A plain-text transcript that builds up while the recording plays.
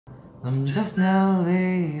I'm just now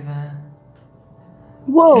leaving.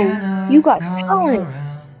 Whoa, you got talent.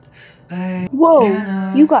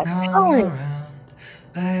 Whoa, you got talent.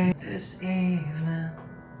 This evening,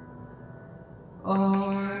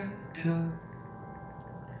 or do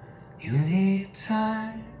you need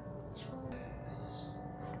time?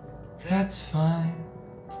 That's fine.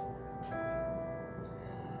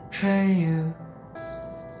 Hey you,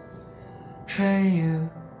 hey you.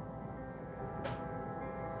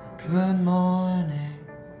 Good morning.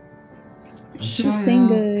 I'm sure you're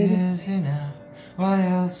busy now. Why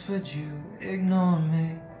else would you ignore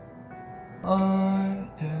me? Or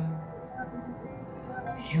do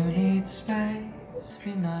you need space?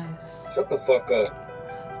 Be nice. Shut the fuck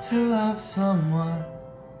up. To love someone.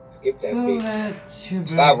 Skip that Who shit. let you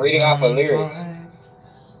Stop reading off of lyrics.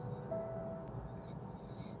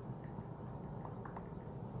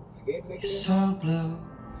 You're so blue.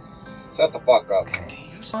 Shut the fuck up.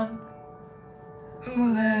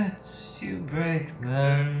 Who lets you break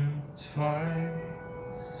them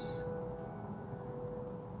twice?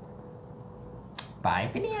 Bye,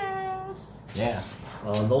 Finneas. Yeah.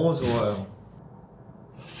 너무 좋아요.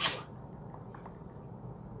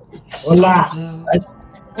 Hola. Must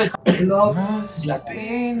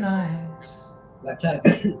be nice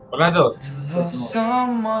Hola dos. to love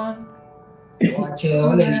someone who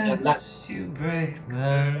lets you break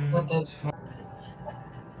them twice.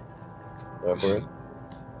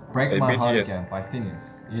 Break Hey, My Heart BTS. Again by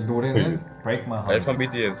Finneas. 이 노래는 Break My Heart. from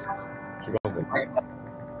BTS. 주광색.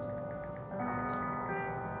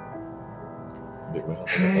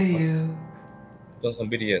 Hey you, Just from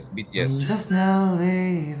BTS. I'm BTS. just now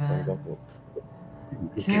leaving.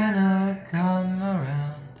 Can I come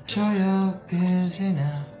around? Sure you're busy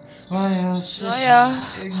now. Why else would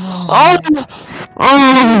you ignore me?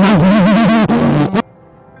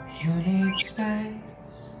 You need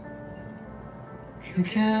space. You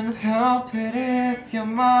can't help it if your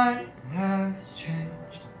mind has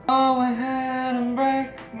changed. Go ahead and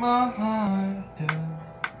break my heart, dude.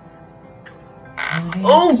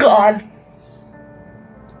 Oh God.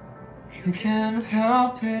 You can't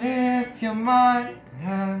help it if your mind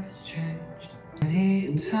has changed. You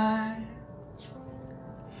need time.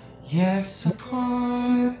 Yes, of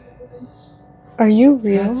course. Are you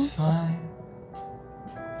real? That's fine.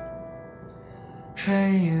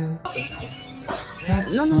 Hey you.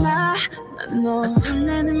 That's fine. No.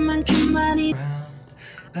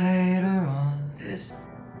 Later on this.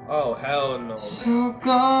 Oh hell no. So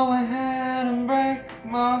go ahead and break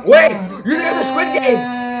my heart. Wait, you're there for Squid Game.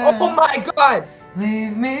 Oh my god.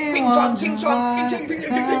 Leave me Ting chong, ting chong, ting chong, ting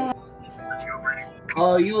chong, ting chong.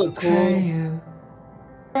 Oh, you look cool. Hey you.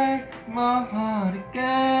 Break my heart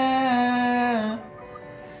again.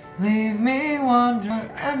 Leave me wondering,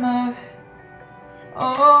 am I?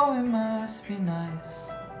 Oh, it must be nice.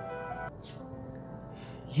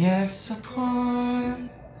 Yes, of course.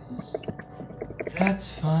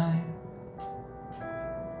 That's fine.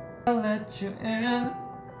 I'll let you in.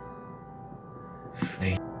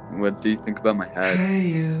 What do you think about my hat? Hey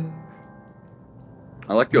you.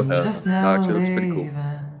 I like your hair. Just That now actually looks pretty cool.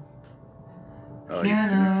 leaving. Oh,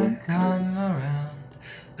 Can I you see come around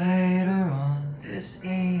later on this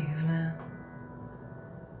evening?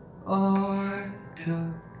 Or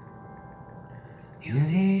do you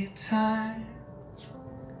need time?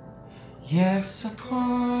 Yes, of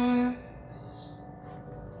course.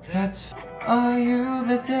 That's. Are you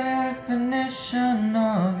the definition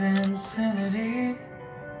of insanity?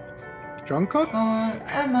 Drunk cut? Or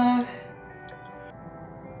am I?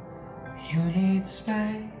 You need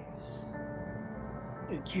space.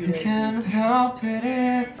 You can't help it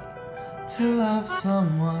if to love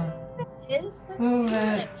someone who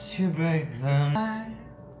lets you break them.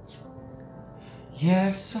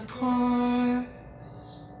 Yes, of course.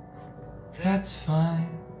 That's fine.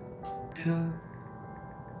 Do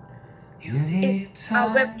you need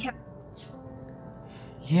time?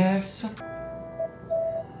 Yes, of course.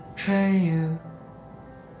 Hey you.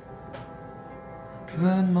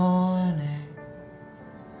 Good morning.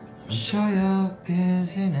 I'm sure you're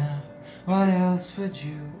busy now. Why else would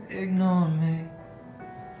you ignore me?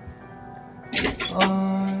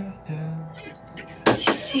 Or do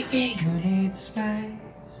you need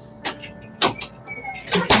space?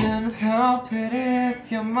 You can't help it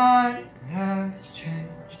if your mind has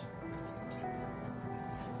changed.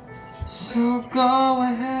 So go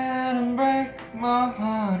ahead and break my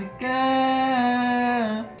heart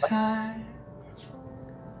again. Time.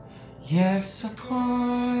 Yes, of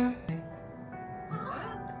course.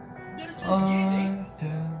 Or do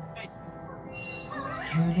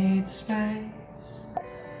you need space?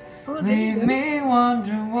 Leave me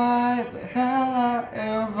wondering why the hell I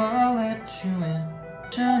ever let you in.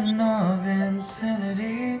 Vision of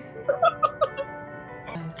insanity.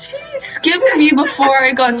 She skipped me before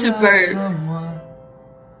I got to birth. Someone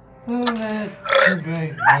who lets you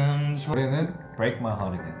break them. 노래는 Break My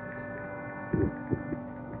Heart Again.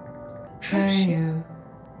 Hey you.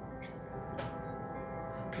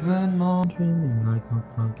 Good morning. Dreaming like a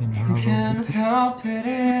fucking You can't help it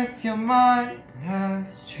if your mind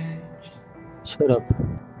has changed. Shut up.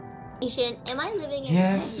 Am I living in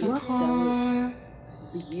Yes, a of course.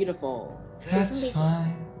 Beautiful. That's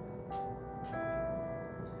fine.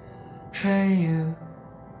 Hey you.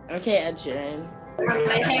 Okay, Ed Sheeran.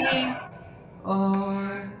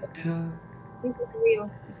 Or do This is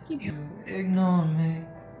real. Let's keep you ignore me?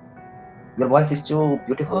 Your voice is too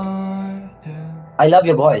beautiful. Or do I love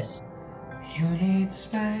your voice. you need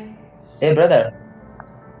space? Hey brother.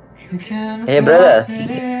 You can Hey brother. help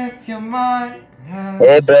it if your mind has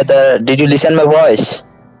Hey brother, did you listen my voice?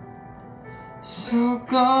 So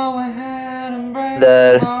go ahead and break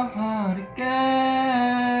Brother. my heart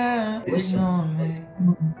again. Ignore me.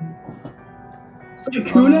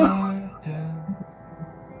 Or do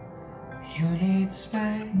you need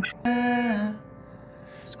space?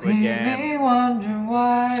 Leave me wondering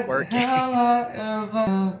why the hell I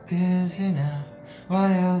ever busy now.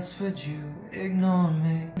 Why else would you ignore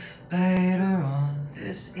me later on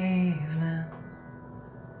this evening?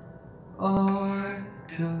 Or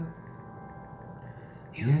do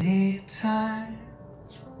you need time?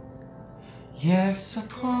 Yes, of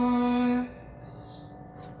course.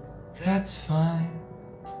 That's fine.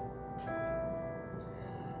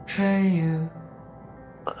 Hey you.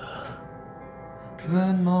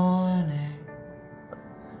 Good morning.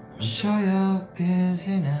 I'm sure you're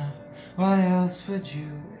busy now. Why else would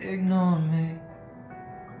you ignore me?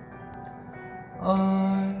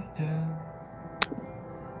 Or do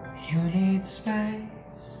you need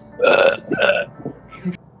space?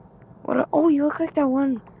 What? Oh, you look like that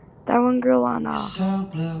one girl on So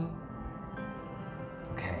blue.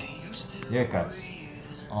 오케이. 여기까지.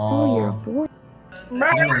 Oh, you're a boy.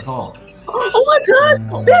 들으면서 Oh my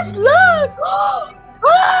god! That's love!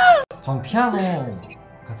 전 피아노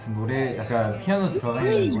같은 노래, 약간 피아노 들어가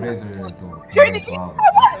있는 노래들도 굉장히 좋아하거든요.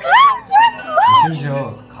 심지어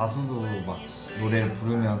가수도 막 노래를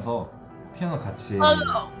부르면서 피아노 같이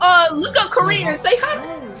Look up Korean. Say hi.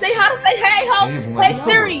 Say hi. Say hey, ho. 되게 뭔가 Hey 있어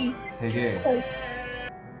Siri. 보여. 되게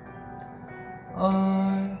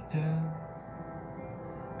Or do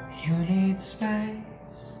you need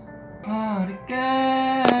space? Heart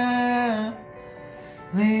again.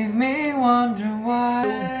 Leave me wondering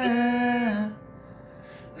why.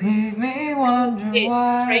 Leave me wondering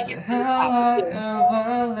why the hell I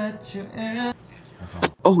ever let you in.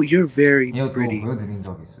 Oh, you're very 이것도 pretty. 보여드린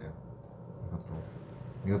적이 있어요.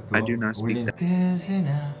 이것도 I do not speak 올린 that. Busy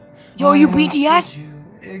now. Yo, you Why else BTS? would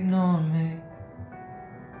you ignore me?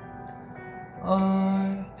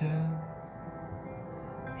 Or do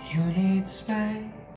you need space?